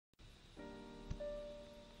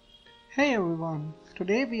Hey everyone,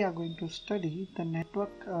 today we are going to study the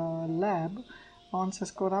network lab on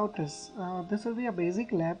Cisco routers. This will be a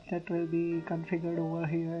basic lab that will be configured over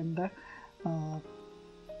here in the uh,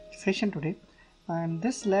 session today, and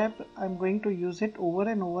this lab I'm going to use it over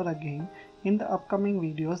and over again in the upcoming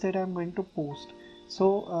videos that I'm going to post.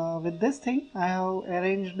 So with this thing I have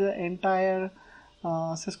arranged the entire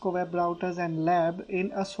Cisco web routers and lab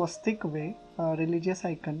in a swastik way, a religious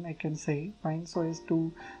icon I can say, fine, so as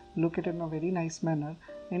to look it in a very nice manner.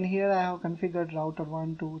 In here I have configured router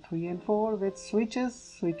 1, 2, 3 and 4 with switches,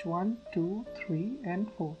 switch 1, 2, 3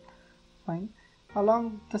 and 4, fine.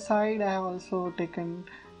 Along the side I have also taken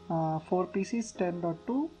 4 PCs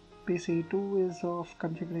 10.2, PC2 is of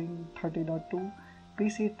configuring 30.2,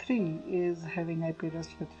 PC3 is having IP address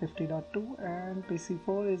with 50.2 and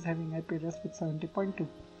PC4 is having IP address with 70.2.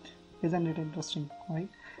 Isn't it interesting, right?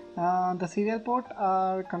 The serial port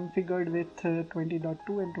are configured with 20.2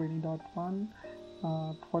 and 20.1,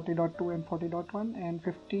 40.2 and 40.1 and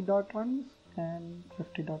 50.1 and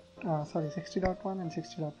 60.1 and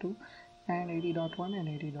 60.2 and 80.1 and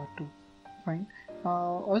 80.2. Fine.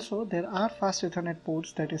 Also there are fast Ethernet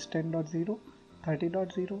ports, that is 10.0,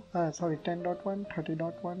 30.0, 10.1,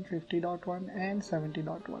 30.1, 50.1 and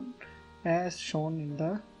 70.1 as shown in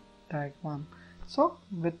the diagram. So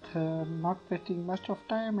with not wasting much of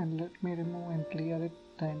time, and let me remove and clear it,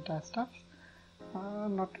 the entire stuff.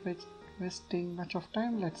 Not wasting much of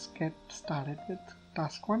time, let's get started with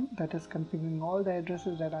task 1, that is configuring all the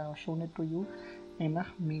addresses that I have shown it to you in the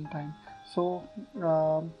meantime. So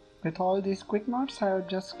with all these quick notes, I am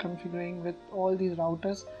just configuring with all these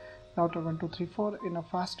routers, router 1, 2, 3, 4 in a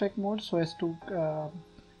fast track mode so as to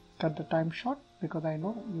cut the time short, because I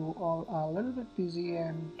know you all are a little bit busy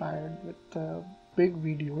and tired with big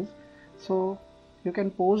videos, so you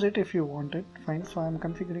can pause it if you want it, fine. So I'm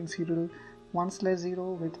configuring serial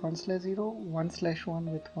 1/0 with 1/0,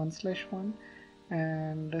 1/1 with 1/1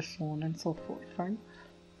 and so on and so forth, fine.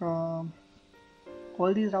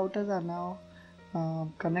 All these routers are now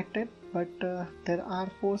connected, but there are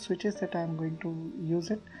 4 switches that I'm going to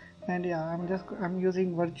use it, and yeah, I'm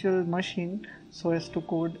using virtual machine so as to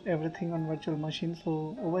code everything on virtual machine.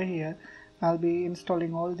 So over here I'll be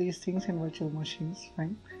installing all these things in virtual machines,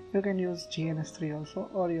 fine. You can use GNS3 also,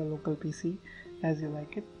 or your local PC as you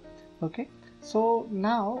like it. Okay, so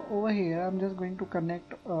now over here I'm just going to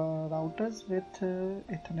connect routers with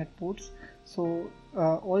Ethernet ports. So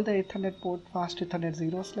all the Ethernet port, fast Ethernet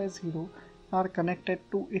 0/0 are connected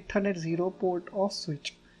to Ethernet 0 port of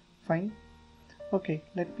switch, fine. Okay,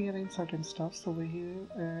 let me arrange certain stuffs over here,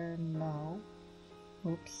 and now,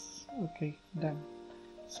 oops, okay, done.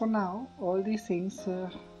 So now all these things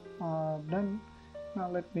are done. Now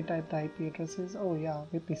let me type the IP addresses. Oh yeah,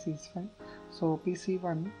 VPCs, fine. So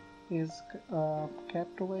PC1 is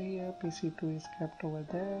kept over here, PC2 is kept over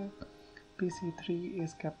there, PC3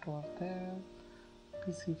 is kept over there,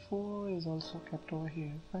 PC4 is also kept over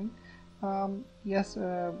here, fine. Yes,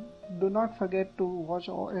 do not forget to watch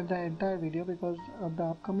the entire video, because the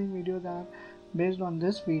upcoming videos are based on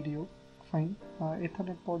this video, fine.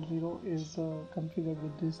 Ethernet port 0 is configured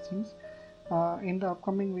with these things. In the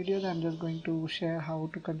upcoming videos I'm just going to share how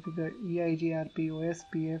to configure EIGRP,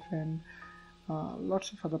 OSPF and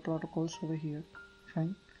lots of other protocols over here,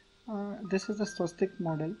 fine. This is the swastik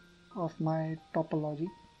model of my topology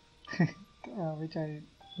which I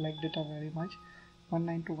liked it very much.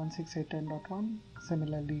 192.168.10.1,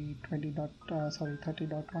 similarly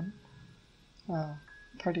 30.1,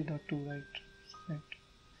 30.2, right,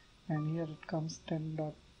 and here it comes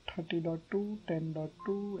 10.30.2,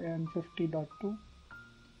 10.2 and 50.2.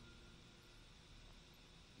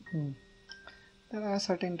 There are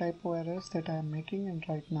certain typo errors that I am making, and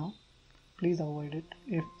right now please avoid it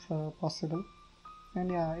if possible. And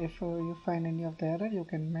yeah, if you find any of the error, you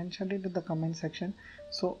can mention it in the comment section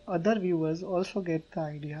so other viewers also get the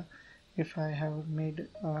idea if I have made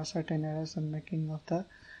certain errors in making of the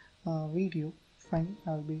video, fine.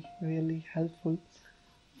 I'll be really helpful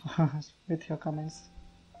with your comments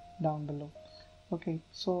down below. Okay,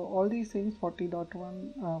 so all these things,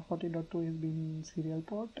 40.1, 40.2 is being serial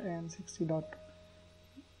port, and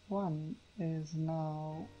 60.1 is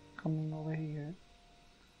now coming over here,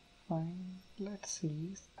 fine. Let's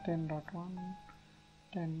see, 10.1,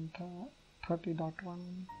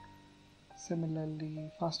 30.1.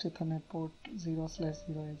 Similarly, fast Ethernet port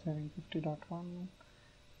 0/0 is having 50.1,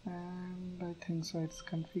 and I think so it's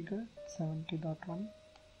configured 70.1.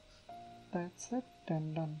 That's it,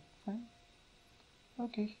 and done, fine.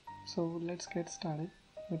 Okay, so let's get started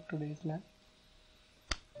with today's lab.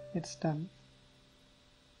 It's done.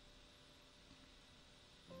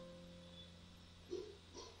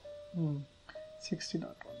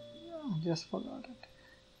 60.1, just forgot it.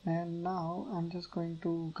 And now I'm just going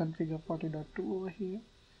to configure 40.2 over here,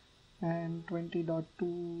 and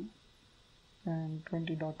 20.2 and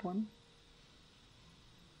 20.1.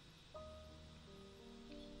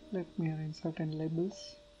 Let me arrange certain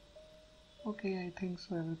labels. Okay, I think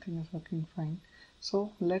so everything is working fine.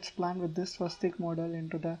 So let's plan with this swastik model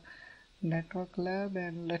into the network lab,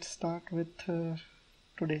 and let's start with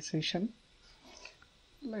today's session.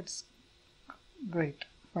 Great,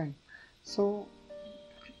 fine. So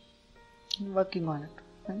working on it,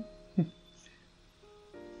 fine.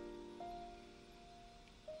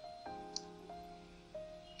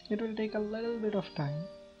 It will take a little bit of time,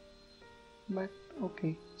 but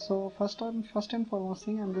okay. So first and foremost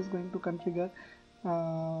thing, I'm just going to configure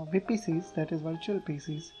VPCs, that is virtual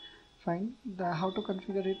PCs. Fine. How to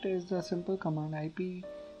configure it is a simple command: IP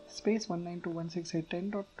space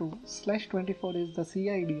 192.168.10.2/24 is the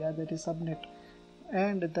CIDR, that is subnet,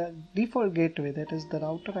 and the default gateway, that is the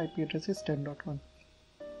router IP address, is 10.1.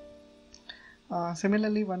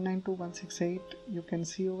 Similarly 192.168, you can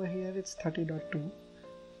see over here it's 30.2.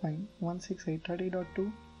 Fine.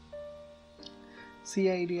 168.30.2,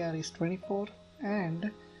 CIDR is 24,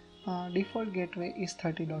 and default gateway is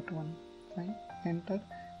 30.1. Fine. Enter.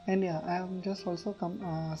 And yeah, I am just also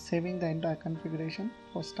saving the entire configuration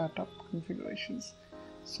for startup configurations.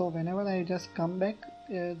 So whenever I just come back,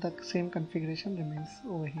 the same configuration remains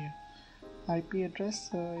over here. IP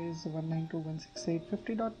address is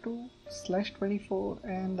 192.168.50.2/24,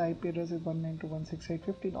 and the IP address is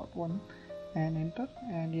 192.168.50.1, and enter.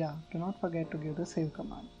 And yeah, do not forget to give the save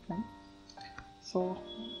command. Fine. So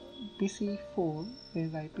PC4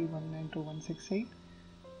 is IP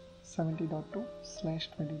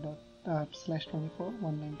 192.168.70.2/20./24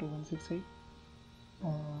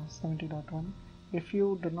 192.168.70.1. If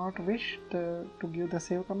you do not wish to give the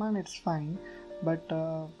save command, it's fine, but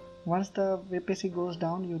once the VPC goes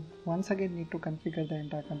down, you once again need to configure the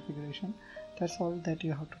entire configuration. That's all that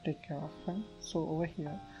you have to take care of. Fine. So over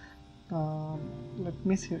here, let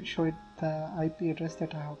me show it the IP address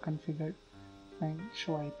that I have configured. Fine.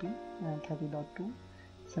 Show IP and 30.2.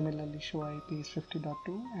 Similarly, show IP is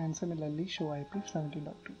 50.2, and similarly show IP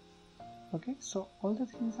 70.2. Okay, so all the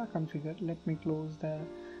things are configured. Let me close the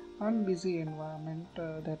unbusy environment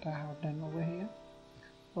that I have done over here.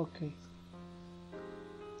 Okay.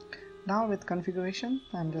 Now with configuration,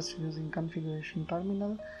 I'm just using configuration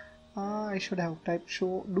terminal. I should have typed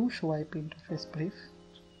show IP interface brief.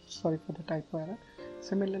 Sorry for the typo error.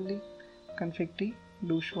 Similarly, config t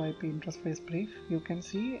do show IP interface brief. You can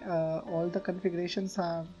see all the configurations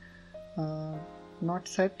are not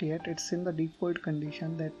set yet. It's in the default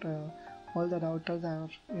condition that all the routers are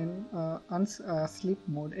in sleep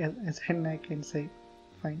mode, as I can say.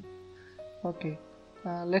 Fine. Okay,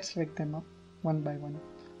 let's wake them up one by one.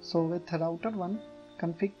 So with router 1,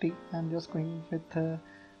 config t, I'm just going with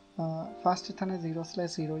fast Ethernet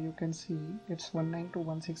 0/0. You can see it's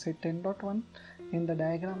 192.168.10.1 in the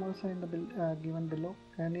diagram, also in the given below.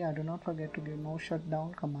 And yeah, do not forget to give no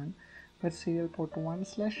shutdown command with serial port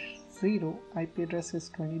 1/0. IP address is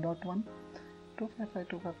 20.1,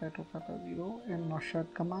 255.255.255.0, and no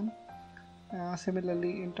shut command.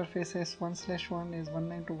 Similarly, interface S1/1 is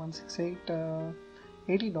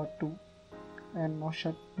 192.168.80.2, and no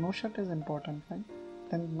shut. No shut is important, right?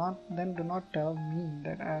 Then do not tell me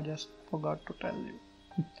that I just forgot to tell you.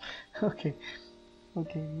 Okay.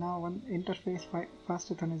 Now one interface fast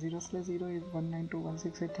Ethernet 0/0 is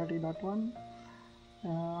 192.168.30.1.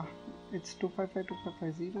 It's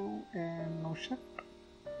 255.255.0, and no shut.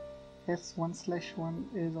 S1/1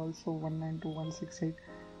 is also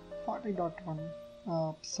 192.168.40.1.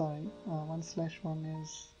 Sorry, 1/1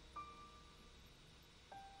 is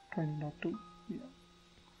 20.2. Yeah.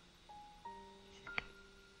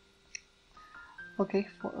 Okay,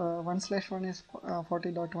 1/1 is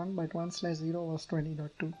 40.1, but 1/0 was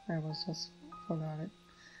 20.2. I was just forgot it.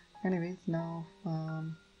 Anyways, now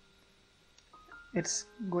it's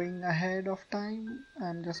going ahead of time.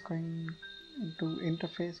 I'm just going to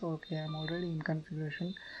interface. Okay, I'm already in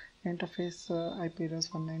configuration. Interface IP address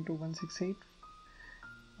 192.168.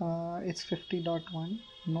 It's 50.1.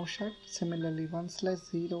 No shut. Similarly,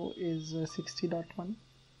 1/0 is 60.1.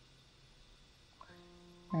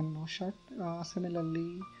 and no shut.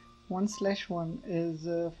 Similarly, 1/1 is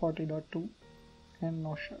 40.2 and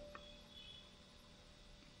no shut.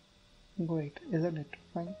 Great, isn't it?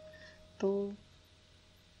 Fine. So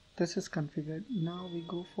this is configured. Now we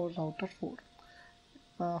go for router 4.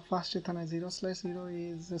 Fast Ethernet 0/0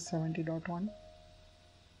 is 70.1.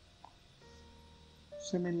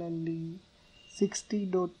 Similarly,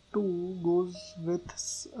 60.2 goes with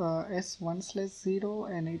S1/0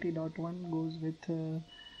 and 80.1 goes with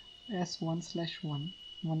S1/1,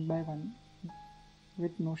 one by one,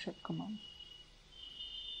 with no shut command.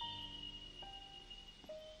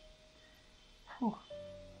 Whew,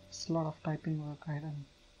 it's a lot of typing work I done.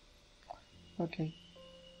 Okay,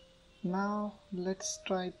 now let's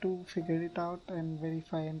try to figure it out and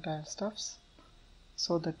verify entire stuffs.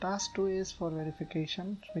 So the task 2 is for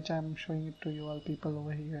verification, which I'm showing it to you all people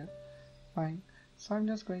over here. Fine. So I'm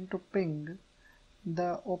just going to ping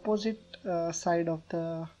the opposite side of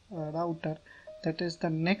the router, that is the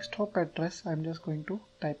next hop address. I'm just going to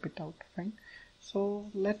type it out. Fine. So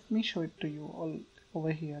let me show it to you all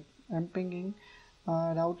over here. I'm pinging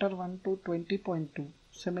router 1 to 20.2.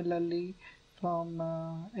 Similarly from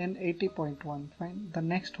N80.1. Fine. The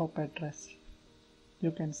next hop address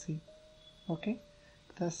you can see. Okay.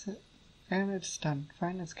 That's it. And it's done.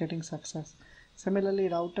 Fine. It's getting success. Similarly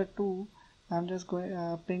router 2, I'm just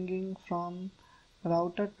going pinging from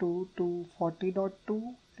router 2 to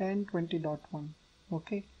 40.2 and 20.1.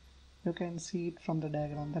 okay, you can see it from the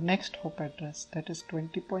diagram, the next hop address, that is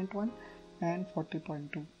 20.1 and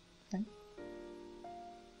 40.2. okay.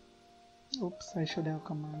 Oops, I should have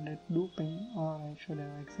commanded do ping, or I should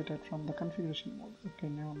have exited from the configuration mode. Okay,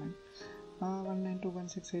 never mind.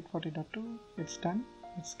 192.168.40.2, it's done.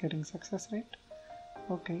 It's getting success rate.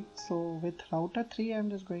 Okay, so with router 3 I'm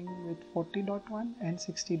just going with 40.1 and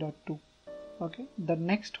 60.2. okay, the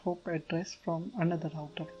next hop address from another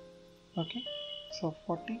router. Okay, so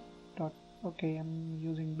 40. Okay, I'm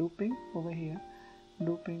using looping over here,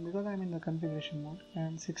 looping because I'm in the configuration mode,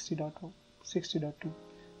 and 60.2.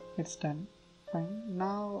 It's done. Fine.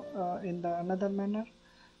 Now in the another manner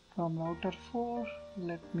from router 4,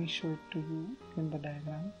 let me show it to you in the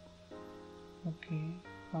diagram. Okay,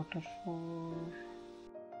 router 4,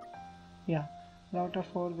 yeah, router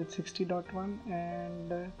 4 with 60.1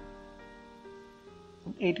 and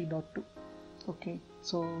 80.2. okay,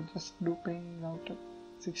 so just looping router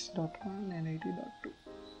 60.1 and 80.2.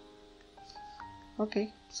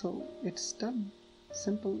 okay, so it's done.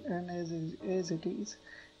 Simple and as easy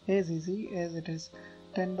as it is.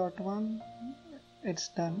 10.1, it's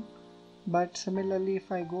done. But similarly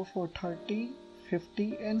if I go for 30,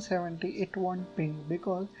 50 and 70, it won't ping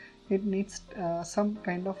because it needs some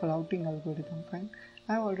kind of routing algorithm. Fine,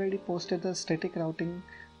 I've already posted the static routing,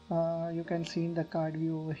 you can see in the card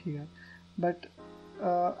view over here, but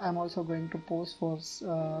I'm also going to post for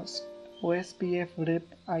OSPF, RIP,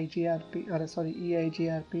 IGRP,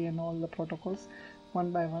 EIGRP and all the protocols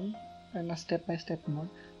one by one in a step-by-step mode,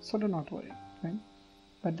 so do not worry. Fine,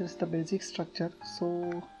 but this is the basic structure.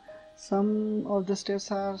 So some of the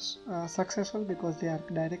steps are successful because they are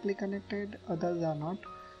directly connected, others are not,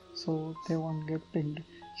 so they won't get pinged.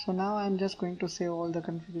 So now I'm just going to save all the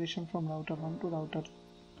configuration from router 1 to router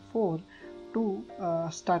 4 to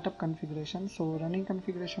startup configuration. So running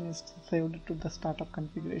configuration is saved to the startup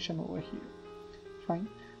configuration over here. Fine.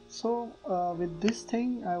 So with this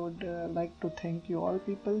thing I would like to thank you all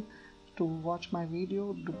people to watch my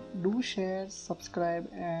video. Do share, subscribe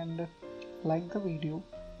and like the video,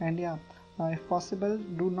 and yeah, if possible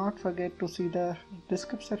do not forget to see the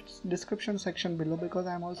description section below, because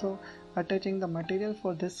I'm also attaching the material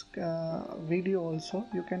for this video also.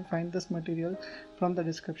 You can find this material from the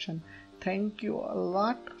description. Thank you a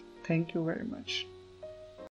lot. Thank you very much.